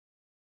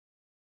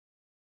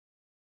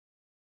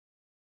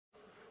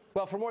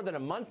Well, for more than a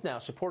month now,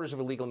 supporters of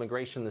illegal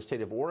immigration in the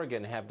state of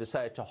Oregon have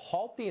decided to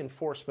halt the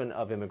enforcement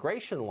of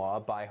immigration law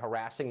by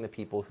harassing the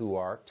people who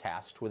are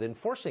tasked with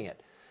enforcing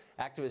it.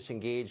 Activists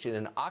engaged in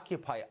an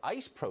Occupy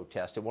ICE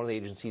protest at one of the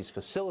agency's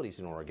facilities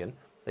in Oregon.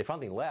 They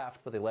finally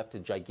left, but they left a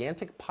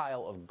gigantic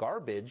pile of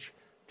garbage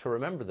to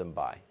remember them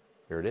by.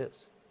 Here it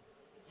is.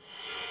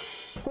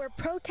 Where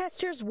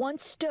protesters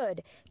once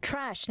stood,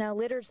 trash now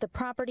litters the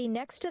property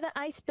next to the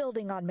ICE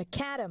building on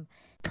McAdam.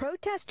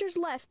 Protesters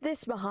left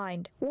this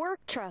behind. Work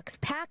trucks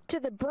packed to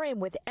the brim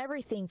with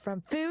everything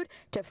from food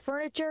to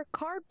furniture,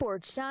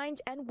 cardboard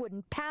signs, and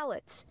wooden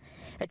pallets.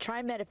 A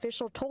TriMet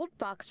official told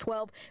Fox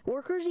 12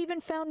 workers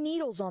even found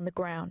needles on the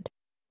ground.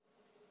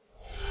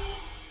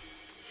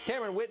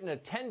 Cameron Whitten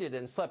attended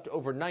and slept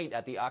overnight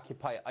at the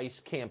Occupy ICE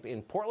camp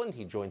in Portland.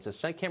 He joins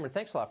us tonight. Cameron,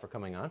 thanks a lot for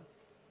coming on.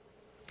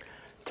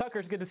 Tucker,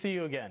 it's good to see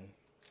you again.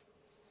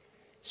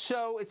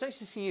 So it's nice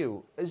to see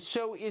you.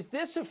 So is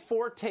this a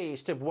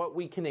foretaste of what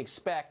we can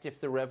expect if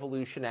the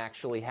revolution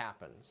actually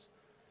happens?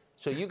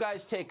 So you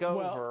guys take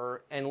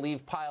over and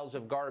leave piles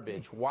of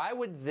garbage. Why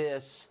would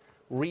this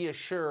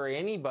reassure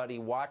anybody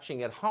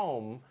watching at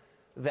home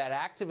that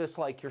activists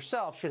like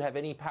yourself should have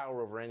any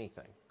power over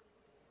anything?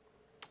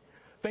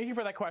 Thank you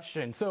for that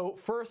question. So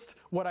first,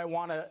 what I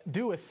want to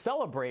do is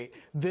celebrate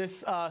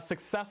this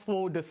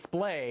successful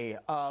display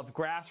of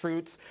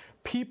grassroots,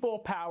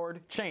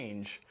 people-powered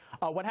change.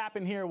 What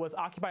happened here was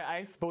Occupy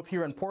ICE, both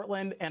here in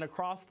Portland and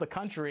across the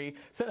country,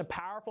 sent a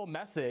powerful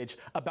message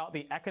about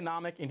the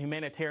economic and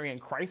humanitarian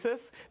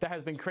crisis that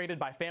has been created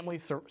by family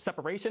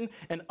separation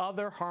and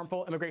other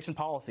harmful immigration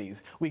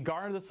policies. We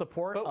garnered the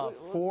support of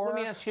four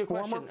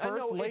former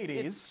First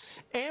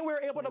Ladies, and we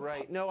were able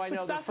to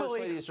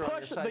successfully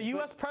push the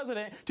U.S.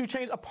 president to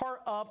change a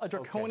part of a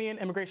draconian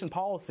immigration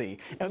policy.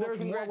 And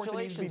there's more work that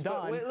needs to be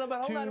done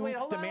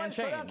to demand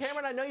change. Slow down,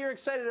 Cameron. I know you're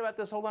excited about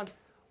this. Hold on.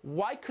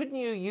 Why couldn't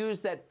you use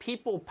that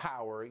people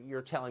power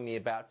you're telling me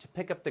about to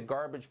pick up the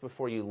garbage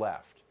before you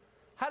left?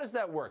 How does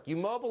that work? You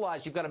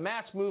mobilize, you've got a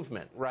mass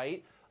movement,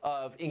 right,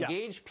 of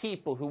engaged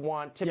people who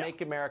want to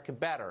make America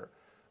better,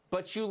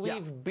 but you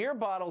leave beer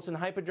bottles and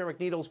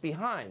hypodermic needles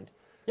behind.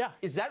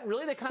 Is that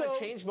really the kind of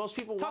change most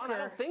people want? I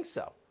don't think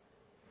so.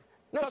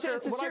 No, Tucker,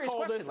 it's a serious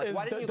question. Like,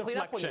 why didn't you clean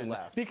up when you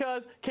left?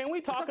 Because can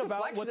we talk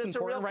about what's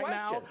important right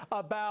now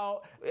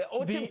about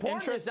the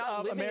interests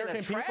of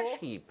American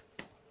people?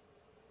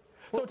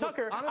 So,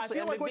 Tucker, honestly,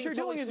 I feel like what you're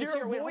doing is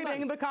you're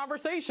avoiding the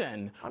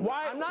conversation.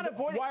 I'm not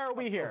avoiding. Why are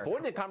we here?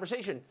 Avoiding the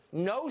conversation.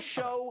 No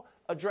show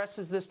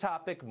addresses this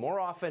topic more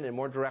often and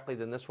more directly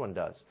than this one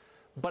does.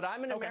 But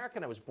I'm an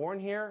American. I was born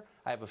here.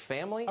 I have a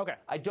family.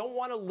 I don't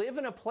want to live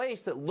in a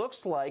place that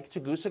looks like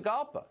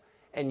Tegucigalpa.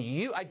 And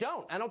I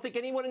don't think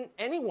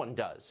anyone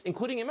does,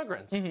 including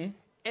immigrants.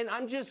 And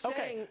I'm just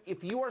saying,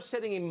 if you are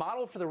setting a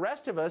model for the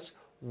rest of us,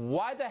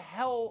 why the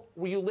hell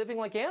were you living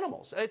like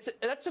animals?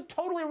 That's a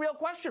totally real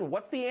question.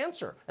 What's the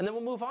answer? And then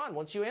we'll move on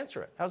once you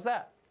answer it. How's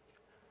that?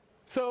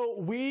 So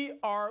we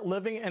are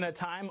living in a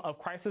time of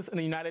crisis in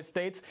the United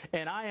States,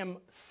 and I am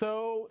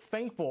so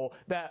thankful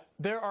that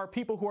there are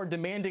people who are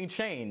demanding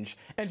change.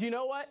 And you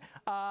know what?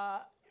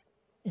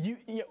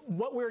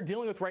 What we're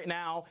dealing with right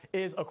now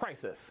is a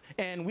crisis,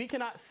 and we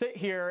cannot sit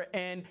here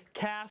and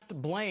cast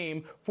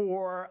blame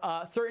for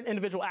certain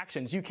individual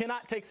actions. You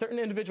cannot take certain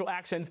individual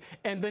actions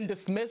and then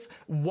dismiss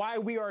why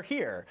we are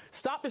here.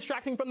 Stop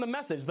distracting from the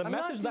message. The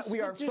message that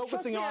we are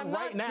focusing on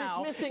right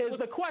now is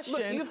the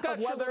question of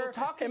whether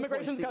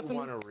immigration's got some...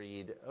 want to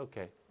read.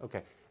 Okay.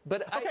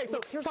 But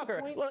so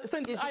Tucker,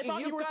 since I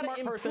thought you were a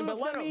smart person, but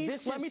let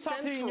me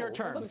talk to you in your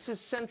terms. This is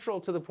central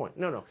to the point.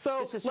 No.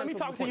 So let me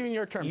talk to you in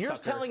your terms. You're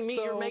telling me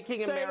you're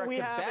making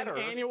America better,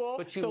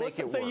 but you make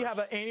it worse.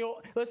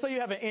 Let's say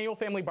you have an annual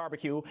family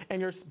barbecue, and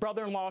your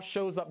brother-in-law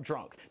shows up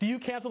drunk. Do you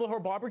cancel the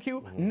whole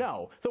barbecue?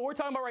 No. So what we're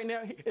talking about right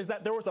now is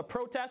that there was a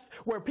protest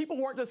where people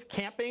weren't just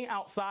camping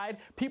outside.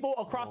 People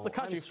across the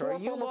country, four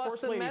former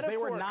First Ladies, they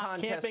were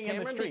not camping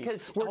in the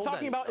streets. What we're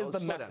talking about is the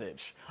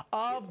message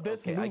of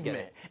this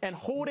movement and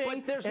holding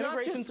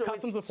immigration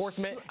customs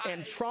enforcement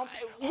and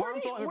Trump's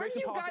harmful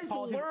immigration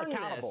policies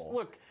accountable.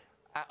 Look,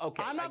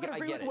 I'm not going to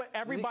agree with what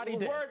everybody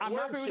did. I'm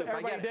not agreeing with what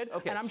everybody did,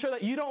 and I'm sure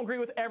that you don't agree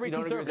with every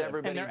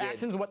conservative and their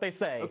actions, what they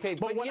say.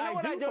 But what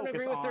I do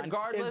focus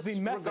on is the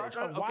message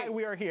of why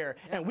we are here,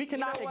 and we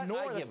cannot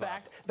ignore the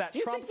fact that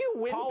Trump's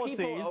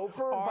policies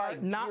are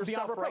not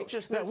beyond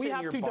reproach. That we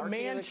have to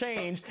demand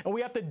change, and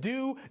we have to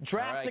do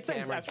drastic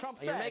things, as Trump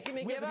said. You're making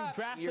me give up.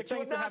 Drastic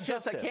things to have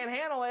justice. I can't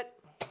handle it.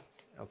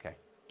 Okay.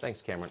 Thanks,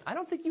 Cameron. I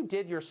don't think you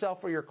did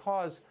yourself or your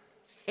cause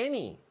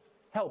any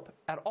help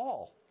at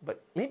all.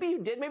 But maybe you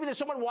did. Maybe there's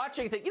someone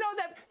watching think, you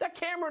know, that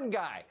Cameron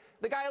guy,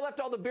 the guy who left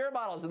all the beer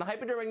bottles and the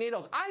hypodermic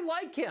needles, I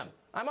like him.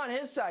 I'm on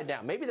his side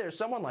now. Maybe there's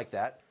someone like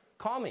that.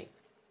 Call me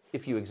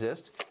if you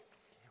exist.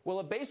 Well,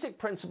 a basic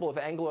principle of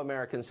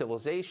Anglo-American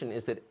civilization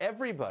is that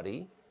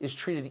everybody is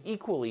treated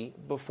equally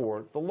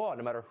before the law,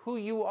 no matter who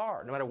you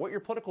are, no matter what your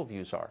political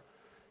views are.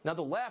 Now,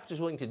 the left is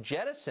willing to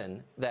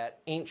jettison that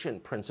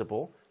ancient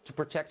principle to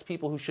protect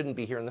people who shouldn't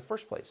be here in the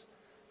first place.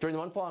 During the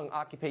month-long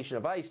occupation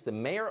of ICE, the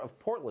mayor of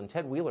Portland,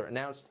 Ted Wheeler,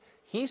 announced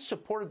he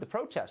supported the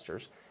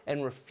protesters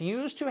and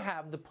refused to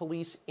have the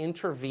police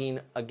intervene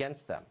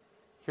against them.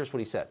 Here's what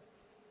he said.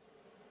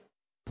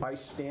 I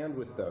stand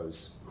with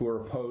those who are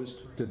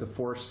opposed to the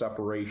forced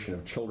separation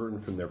of children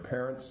from their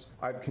parents.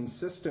 I've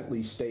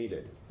consistently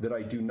stated that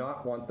I do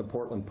not want the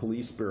Portland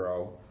Police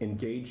Bureau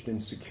engaged in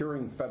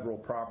securing federal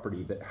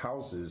property that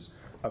houses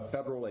a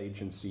federal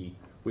agency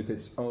with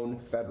its own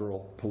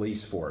federal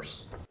police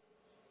force.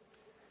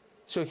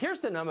 So here's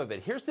the nub of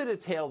it. Here's the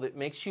detail that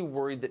makes you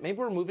worried that maybe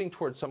we're moving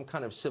towards some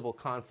kind of civil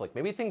conflict.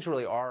 Maybe things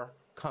really are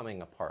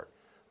coming apart.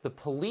 The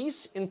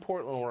police in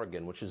Portland,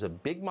 Oregon, which is a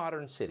big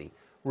modern city,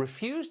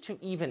 refused to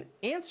even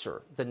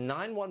answer the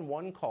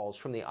 911 calls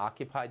from the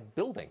occupied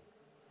building.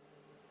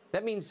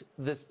 That means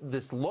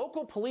this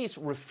local police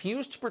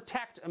refused to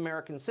protect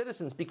American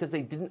citizens because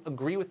they didn't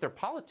agree with their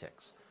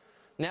politics.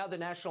 Now the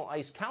National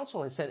ICE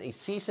Council has sent a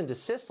cease and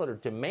desist letter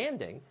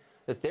demanding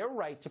that their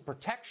right to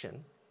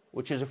protection,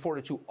 which is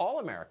afforded to all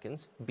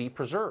Americans, be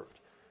preserved.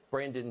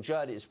 Brandon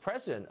Judd is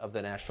president of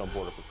the National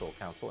Border Patrol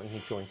Council, and he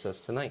joins us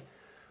tonight.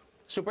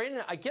 So,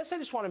 Brandon, I guess I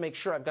just want to make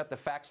sure I've got the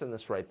facts on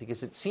this right,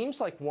 because it seems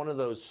like one of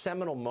those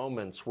seminal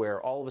moments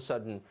where all of a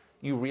sudden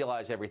you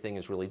realize everything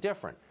is really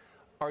different.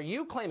 Are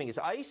you claiming, is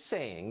ICE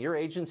saying, your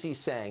agency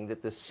saying,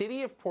 that the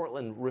city of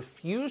Portland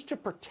refused to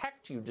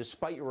protect you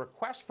despite your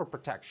request for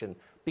protection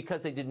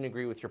because they didn't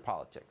agree with your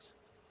politics?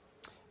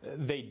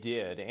 They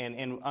did,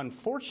 and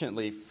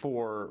unfortunately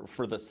for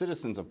the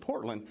citizens of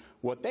Portland,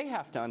 what they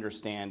have to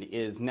understand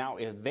is now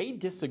if they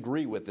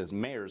disagree with this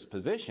mayor's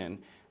position,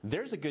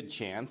 there's a good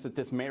chance that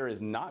this mayor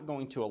is not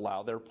going to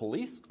allow their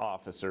police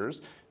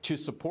officers to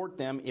support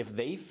them if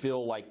they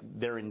feel like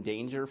they're in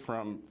danger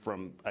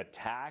from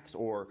attacks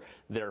or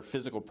their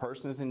physical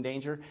person is in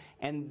danger.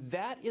 And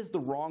that is the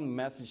wrong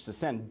message to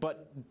send.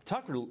 But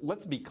Tucker,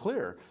 let's be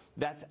clear,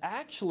 that's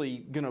actually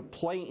going to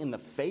play in the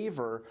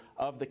favor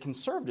of the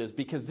conservatives,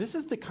 because this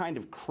is the kind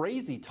of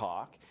crazy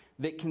talk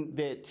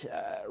that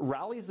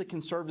rallies the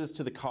conservatives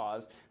to the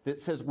cause,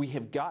 that says we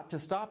have got to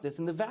stop this.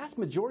 And the vast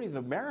majority of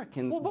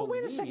Americans but believe...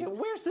 wait a second.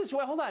 Where's this?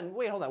 Wait, hold on.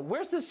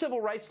 Where's the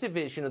Civil Rights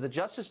Division of the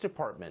Justice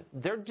Department?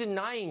 They're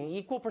denying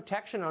equal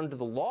protection under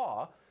the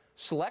law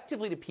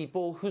selectively to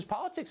people whose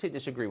politics they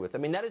disagree with. I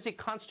mean, that is a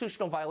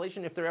constitutional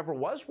violation if there ever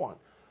was one.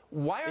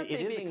 Why aren't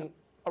they being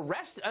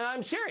arrested?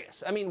 I'm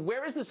serious. I mean,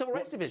 where is the Civil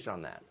Rights Division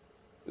on that?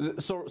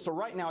 So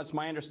right now, it's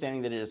my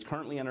understanding that it is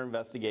currently under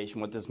investigation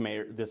with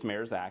this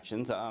mayor's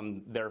actions.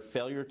 Their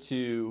failure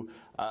to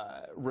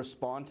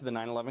respond to the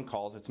 911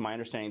 calls, it's my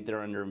understanding that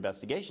they're under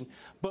investigation.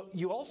 But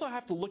you also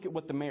have to look at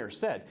what the mayor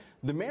said.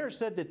 The mayor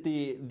said that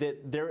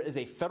there is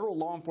a federal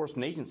law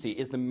enforcement agency.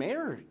 Is the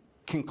mayor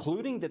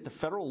concluding that the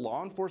federal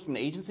law enforcement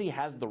agency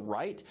has the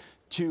right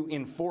to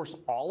enforce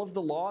all of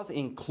the laws,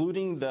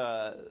 including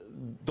the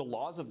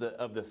laws of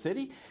the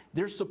city?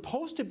 There's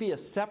supposed to be a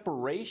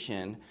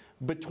separation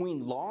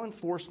between law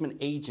enforcement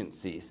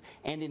agencies.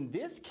 And in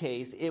this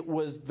case, it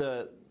was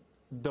the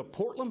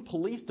Portland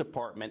Police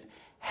Department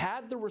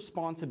had the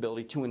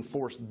responsibility to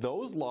enforce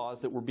those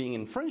laws that were being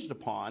infringed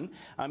upon.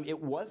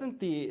 It wasn't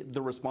the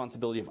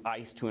responsibility of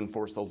ICE to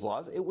enforce those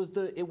laws. It was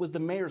the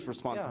mayor's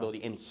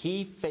responsibility, and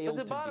he failed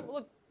to do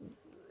it.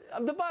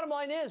 The bottom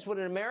line is, when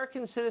an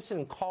American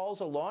citizen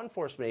calls a law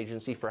enforcement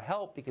agency for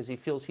help because he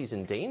feels he's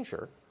in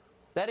danger,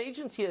 that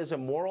agency has a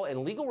moral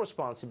and legal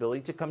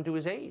responsibility to come to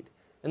his aid.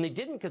 And they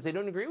didn't because they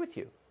don't agree with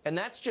you. And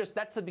that's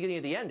the beginning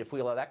of the end if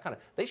we allow that kind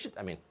of... They should...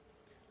 I mean,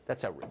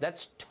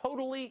 that's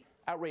totally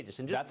outrageous.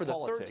 And just that's for the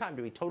politics. third time,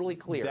 to be totally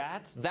clear,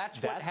 that's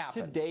what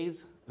happened.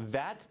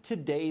 That's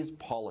today's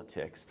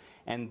politics.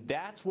 And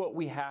that's what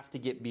we have to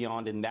get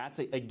beyond. And that's,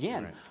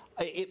 again... Right.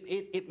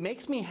 It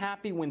makes me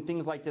happy when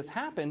things like this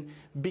happen,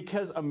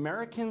 because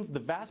Americans, the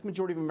vast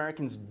majority of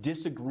Americans,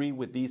 disagree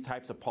with these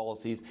types of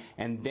policies,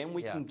 and then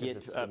we can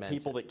get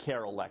people that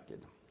care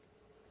elected.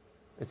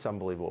 It's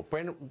unbelievable.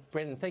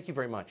 Brandon, thank you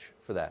very much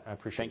for that. I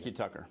appreciate it. Thank you,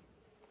 Tucker.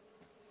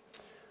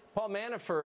 Paul Manafort.